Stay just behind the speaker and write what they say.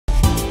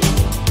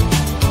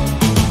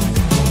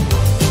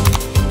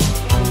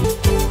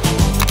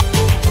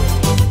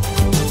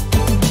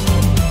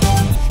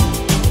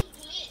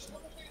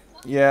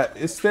Yeah,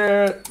 is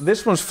there...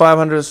 This one's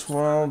 500 as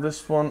well,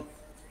 this one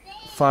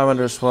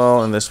 500 as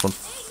well, and this one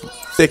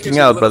sticking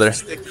out, brother.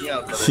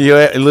 You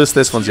lose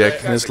this one,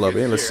 Jack, in this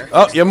lobby. Let's see.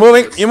 Oh, you're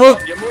moving, you move!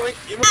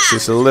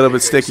 She's a little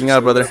bit sticking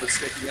out, brother.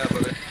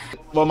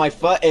 Well, my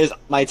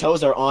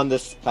toes are on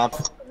this map.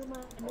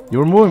 You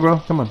were moving, bro,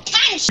 come on.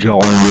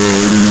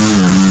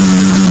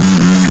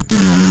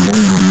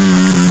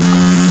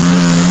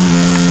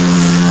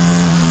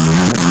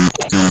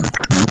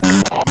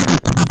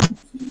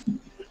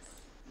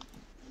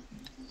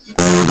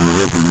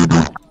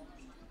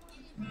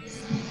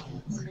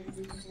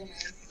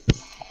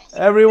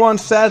 Everyone,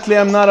 sadly,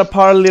 I'm not a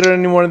party leader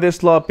anymore in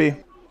this lobby.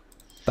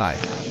 Die.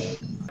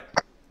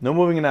 No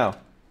moving now.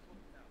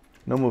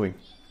 No moving.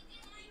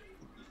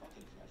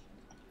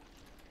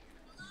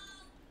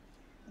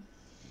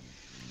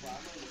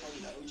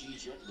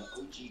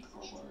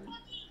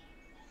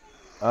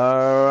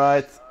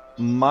 Alright.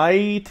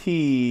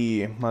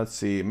 Mighty. Let's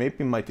see.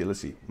 Maybe Mighty.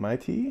 Let's see.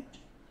 Mighty.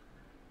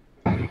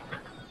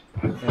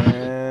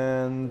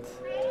 And...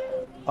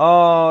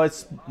 Oh,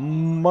 it's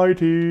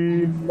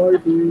Mighty.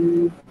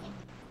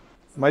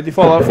 Mighty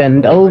fall off.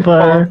 Bend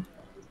over.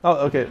 Oh,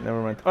 okay,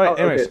 never mind. Alright,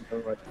 anyways.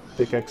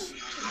 Pickaxe.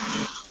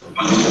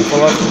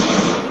 Fall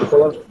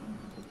off.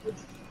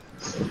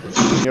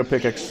 Your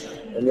pickaxe.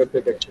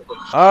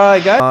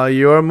 Alright, guys.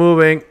 You're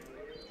moving.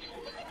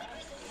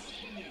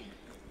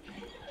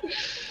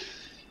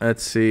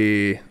 Let's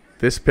see.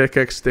 This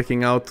pickaxe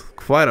sticking out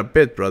quite a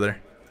bit, brother.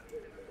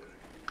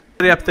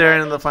 Up there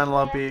in the final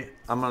lobby.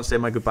 I'm gonna say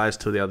my goodbyes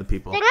to the other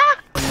people. No,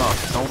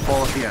 don't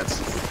fall off the edge.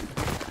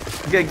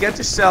 Okay, get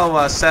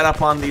yourself set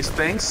up on these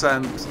things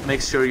and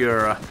make sure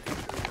you're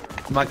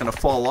not gonna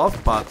fall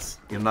off, but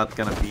you're not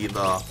gonna be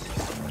the,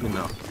 you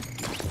know,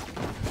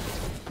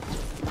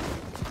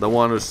 the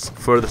one who's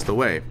furthest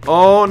away.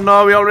 Oh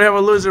no, we already have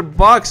a loser.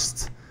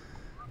 Boxed.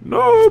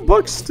 No,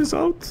 Boxed is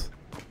out.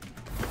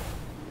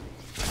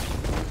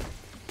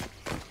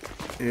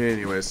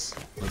 Anyways,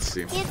 let's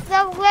see. It's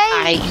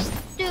away,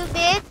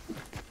 stupid.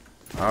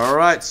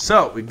 Alright,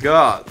 so we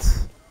got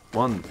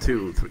 1,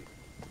 2, 3.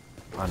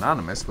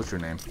 Anonymous, what's your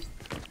name?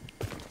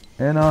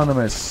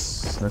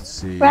 Anonymous, let's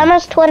see.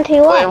 Ramos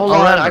 21. Wait, hold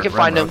on, I can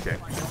find him. Okay.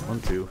 1,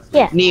 2, 3,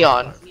 Yeah.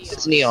 Neon.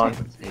 It's Neon.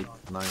 7, 8,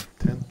 9,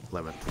 10,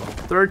 11, 12,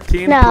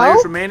 13 No.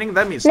 players remaining.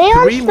 That means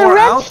Neon's 3 the more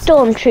red out.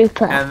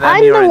 stormtrooper. And then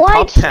I'm you're the in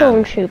white top 10.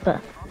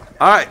 stormtrooper.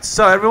 Alright,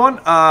 so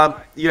everyone,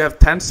 you have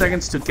 10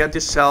 seconds to get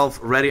yourself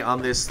ready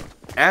on this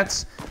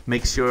ads.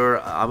 Make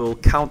sure I will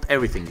count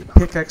everything. Your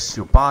pickaxe,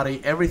 your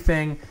body,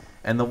 everything.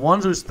 And the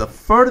ones who's the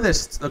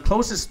furthest, the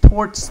closest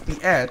towards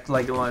the edge,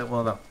 like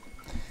well,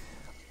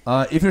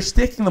 if you're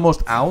sticking the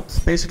most out,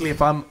 basically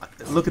if I'm,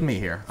 look at me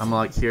here, I'm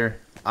like here,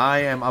 I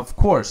am of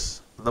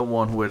course the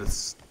one who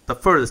is the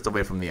furthest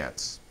away from the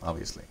edge,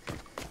 obviously.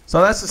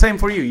 So that's the same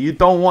for you. You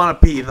don't want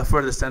to be the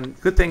furthest, and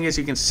good thing is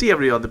you can see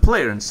every other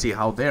player and see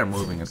how they're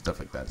moving and stuff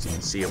like that. So you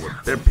can see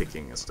what they're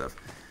picking and stuff.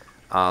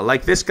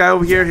 Like this guy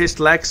over here, his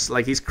legs,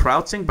 like he's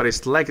crouching, but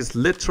his leg is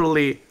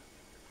literally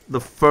the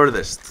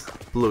furthest.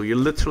 Blue, you're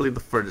literally the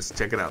furthest.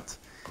 Check it out.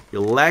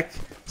 Your leg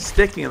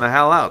sticking the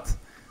hell out.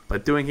 By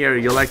doing here,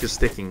 your leg is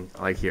sticking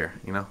like here,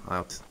 you know,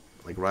 out,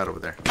 like right over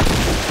there.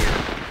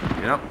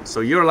 You know, so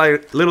you're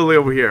like literally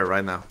over here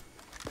right now.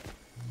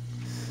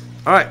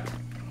 All right.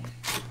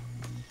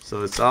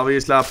 So it's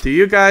obviously up to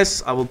you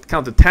guys. I will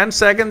count to 10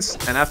 seconds,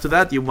 and after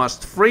that you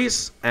must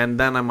freeze, and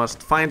then I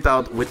must find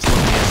out which one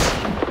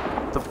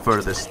is the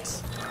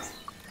furthest.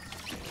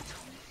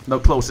 No,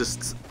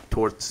 closest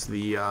towards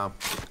the,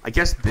 I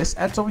guess this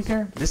edge over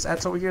here? This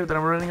edge over here that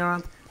I'm running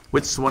around?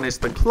 Which one is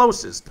the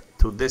closest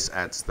to this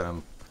edge that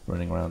I'm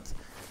running around?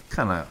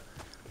 Kinda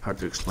hard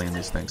to explain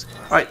these things.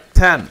 Alright,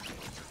 10,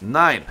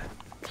 9,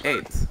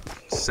 8,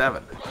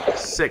 7,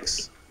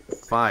 6,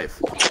 5,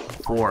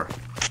 4,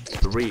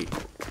 3,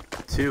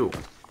 2,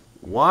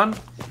 1.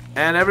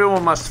 And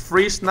everyone must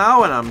freeze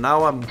now, and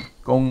I'm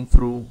going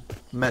through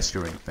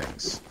measuring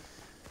things.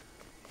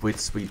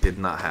 Which we did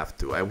not have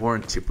to. I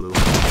warned you, Blue.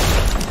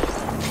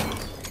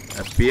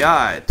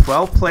 FBI,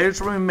 12 players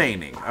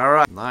remaining.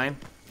 Alright. 9,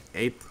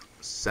 8,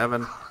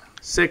 7,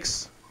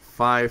 6,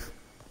 5,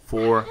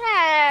 4,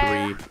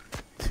 3,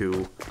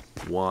 2,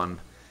 1.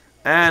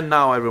 And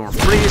now everyone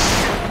freeze.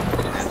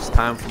 And it's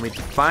time for me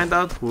to find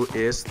out who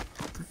is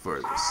the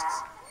furthest.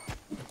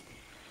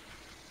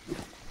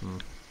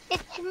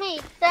 It's me,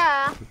 duh.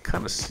 I'm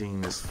kind of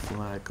seeing this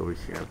flag over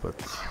here, but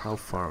how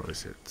far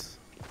is it?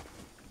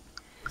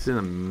 It's in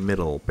the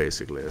middle,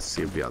 basically. Let's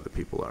see if the other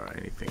people are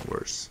anything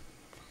worse.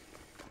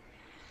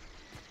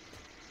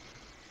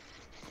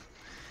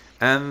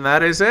 And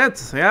that is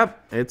it.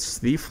 Yep, it's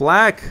the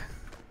flag.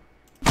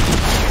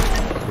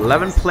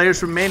 11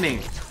 players remaining.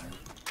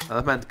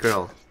 Element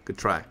girl, good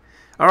try.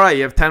 Alright,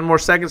 you have 10 more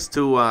seconds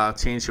to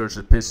change your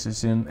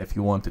position if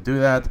you want to do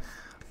that.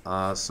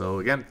 So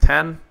again,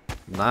 10,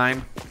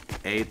 9,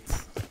 8,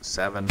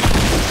 7,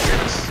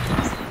 6,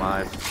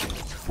 5,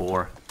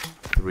 4,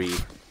 3,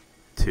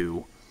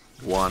 2,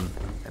 1,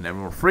 and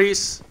everyone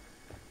freeze.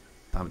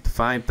 Time to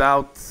find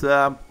out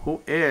who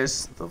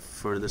is the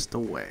furthest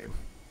away.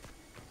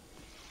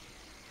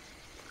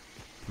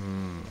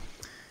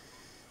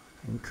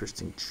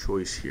 Interesting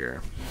choice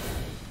here.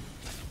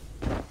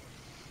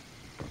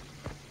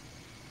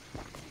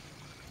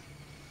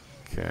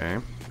 Okay.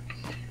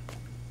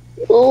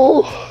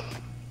 Oh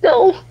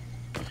no!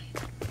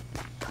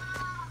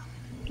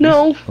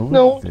 No! Over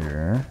No!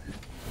 there.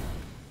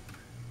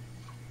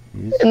 I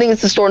think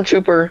it's the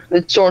stormtrooper.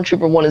 The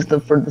stormtrooper one is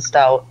for the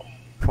stout.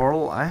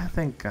 Portal, I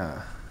think.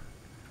 Let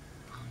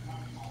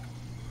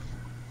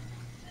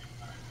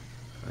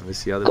me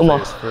see other Come on.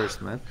 players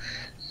first, man.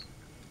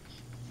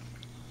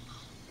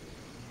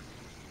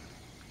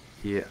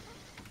 Yeah.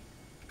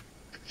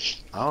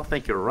 I don't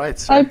think you're right,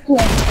 sir. I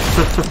play.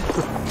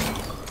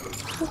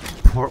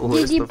 Portal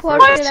is the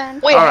Portal first. then.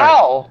 Wait, All right.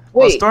 how?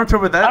 Well, Wait.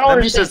 Stormtrooper, that means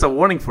understand. there's a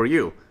warning for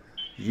you.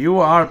 You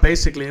are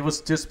basically, it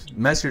was just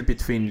measured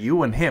between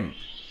you and him.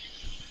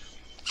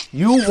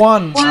 You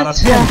won out of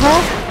him.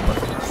 But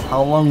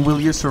how long will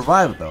you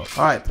survive, though?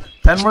 Alright,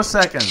 10 more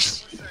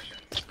seconds.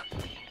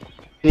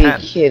 Are you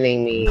 10,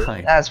 kidding me?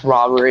 9, That's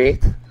robbery.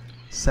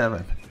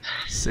 7,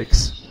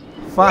 6,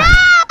 5,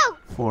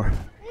 4,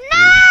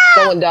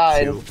 Someone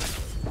died. 2,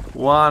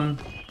 1.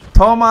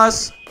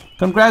 Thomas,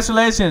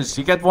 congratulations,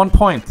 you get 1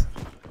 point.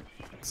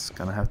 It's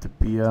gonna have to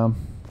be the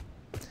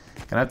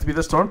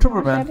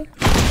Stormtrooper, man.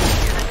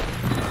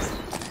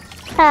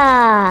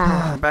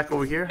 Back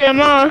over here.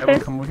 Everyone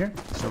come over here.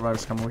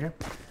 Survivors come over here.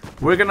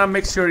 We're gonna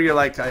make sure you're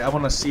like, I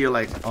wanna see you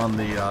like on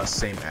the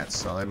same edge.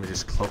 So let me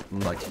just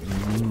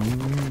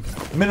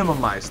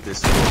minimize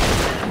this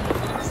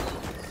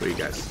for you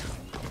guys.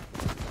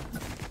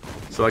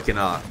 So I can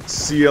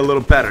see a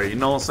little better, you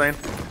know what I'm saying?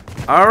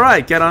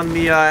 Alright, get on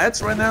the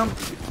edge right now.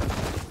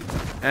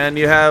 And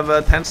you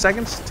have 10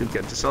 seconds to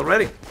get yourself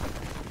ready.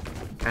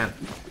 10,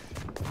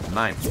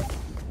 9,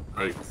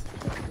 8,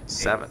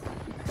 7,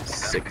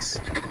 6,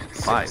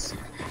 5,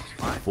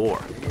 4,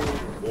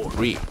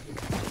 3,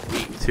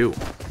 2,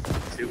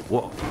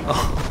 1.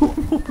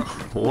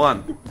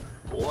 1.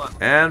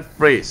 And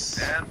freeze.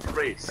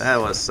 That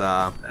was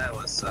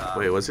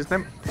wait, what's his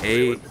name?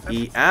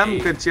 AEM.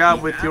 Good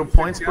job with your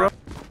points, bro.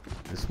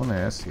 This one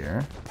is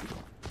here.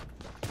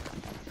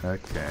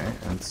 Okay,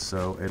 and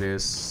so it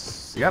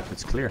is. Yep,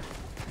 it's clear.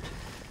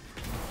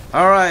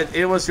 Alright,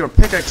 it was your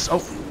pickaxe.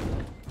 Oh,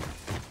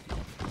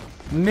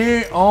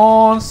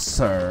 Neon,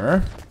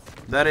 sir.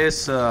 That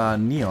is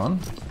Neon.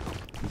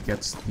 He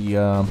gets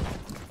the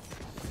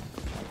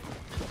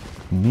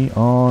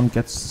Neon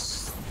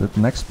gets the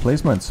next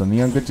placement. So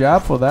Neon, good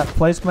job for that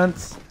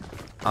placement.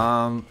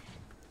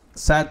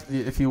 Sad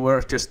if you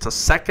were just a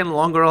second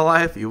longer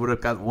alive, you would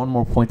have got 1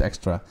 more point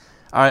extra.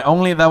 Alright,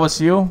 only that was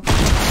you.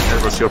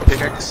 That was your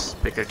pickaxe.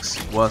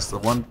 Pickaxe was the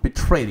one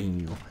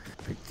betraying you.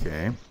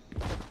 Okay.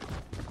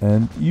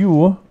 And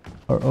you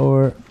are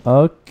over.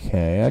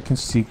 Okay, I can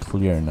see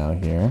clear now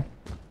here.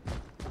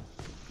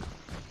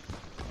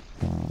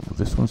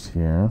 This one's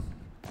here.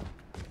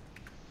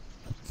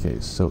 Okay,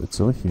 so it's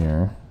over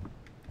here.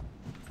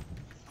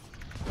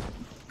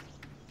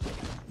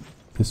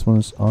 This one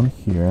is on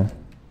here.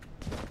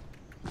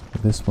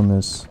 This one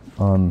is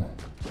on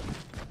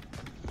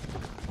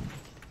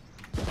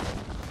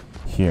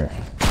here.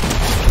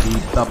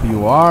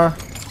 PWR.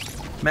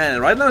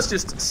 Man, right now it's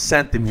just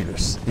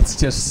centimeters. It's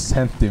just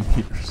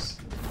centimeters.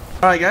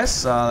 Alright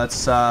guys,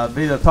 let's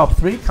be the top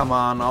 3. Come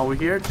on over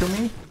here to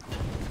me.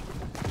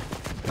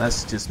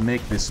 Let's just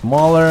make this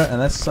smaller, and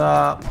let's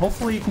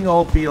hopefully you can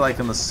all be like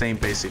on the same,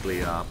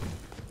 basically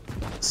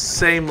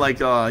same like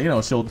you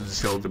know, shoulder to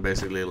shoulder,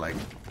 basically, like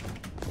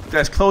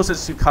as close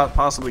as you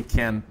possibly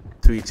can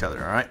to each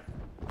other. All right,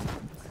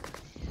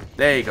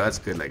 there you go. That's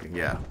good. Like,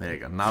 yeah, there you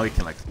go. Now you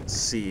can like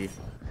see.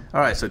 All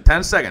right, so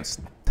 10 seconds.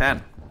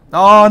 10.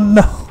 Oh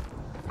no,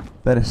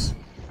 that is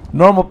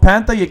normal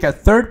Panther. You got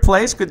 3rd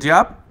place. Good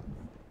job.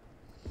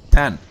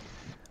 10,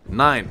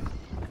 9,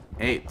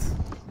 8,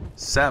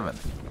 7,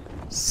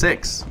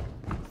 6,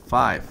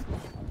 5,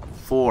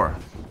 4,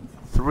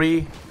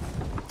 3,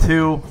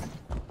 2,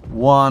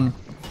 1.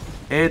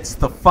 It's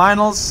the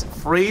finals.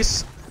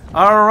 Freeze.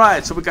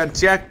 Alright, so we got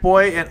Jack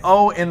Boy and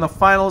O in the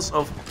finals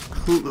of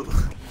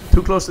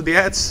Too Close to the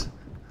Edge.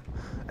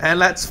 And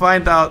let's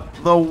find out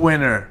the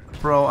winner.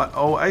 Bro,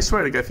 I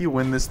swear to God, if you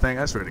win this thing,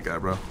 I swear to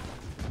God, bro.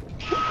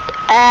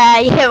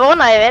 You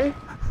won, Ivan.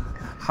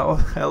 How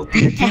the hell do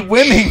you keep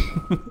winning?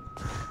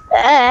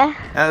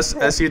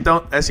 As you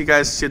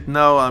guys should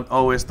know, I'm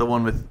always the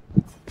one with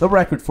the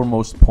record for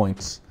most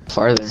points.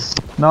 Farther.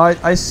 No,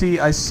 I see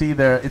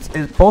there. It's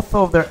both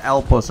of their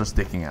elbows are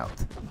sticking out.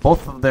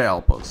 Both of their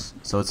elbows.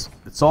 So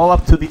it's all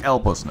up to the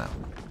elbows now.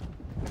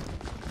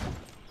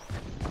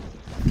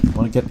 I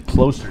want to get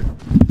closer.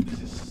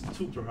 This is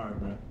super hard,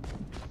 bro.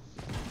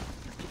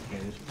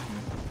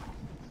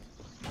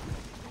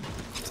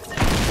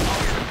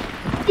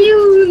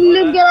 You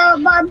look at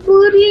my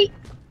booty.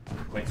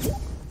 Wait.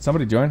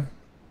 Somebody join?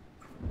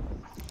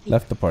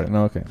 Left the party.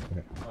 No, okay.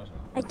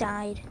 I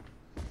died.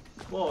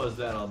 What was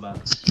that all about?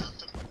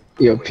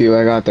 Yo, Pew,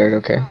 I got 3rd,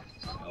 okay.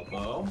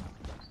 Elbow.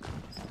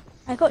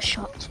 I got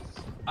shot.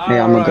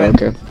 Yeah, I'm gonna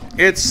go, okay.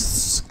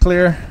 It's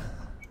clear.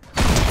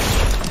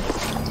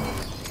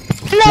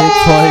 Jake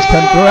Boy,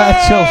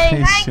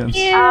 congratulations.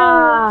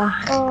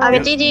 Okay,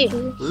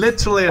 GG.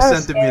 Literally a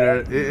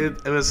centimeter.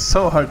 It was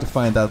so hard to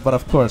find out, but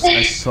of course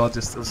I saw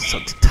just it was so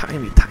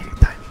tiny.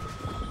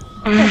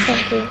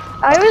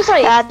 I was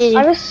like,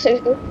 I was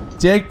so.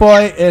 Jake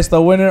Boy is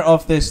the winner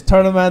of this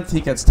tournament.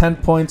 He gets 10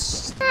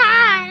 points. Okay,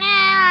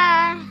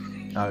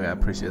 I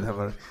appreciate that.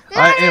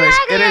 Alright, anyways,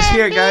 it is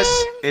here, guys.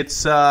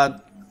 It's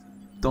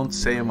don't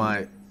say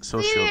my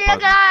social,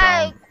 but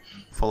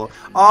follow.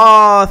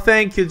 Oh,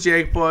 thank you,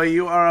 Jake Boy.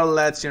 You are a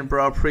legend,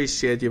 bro.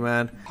 Appreciate you,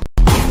 man.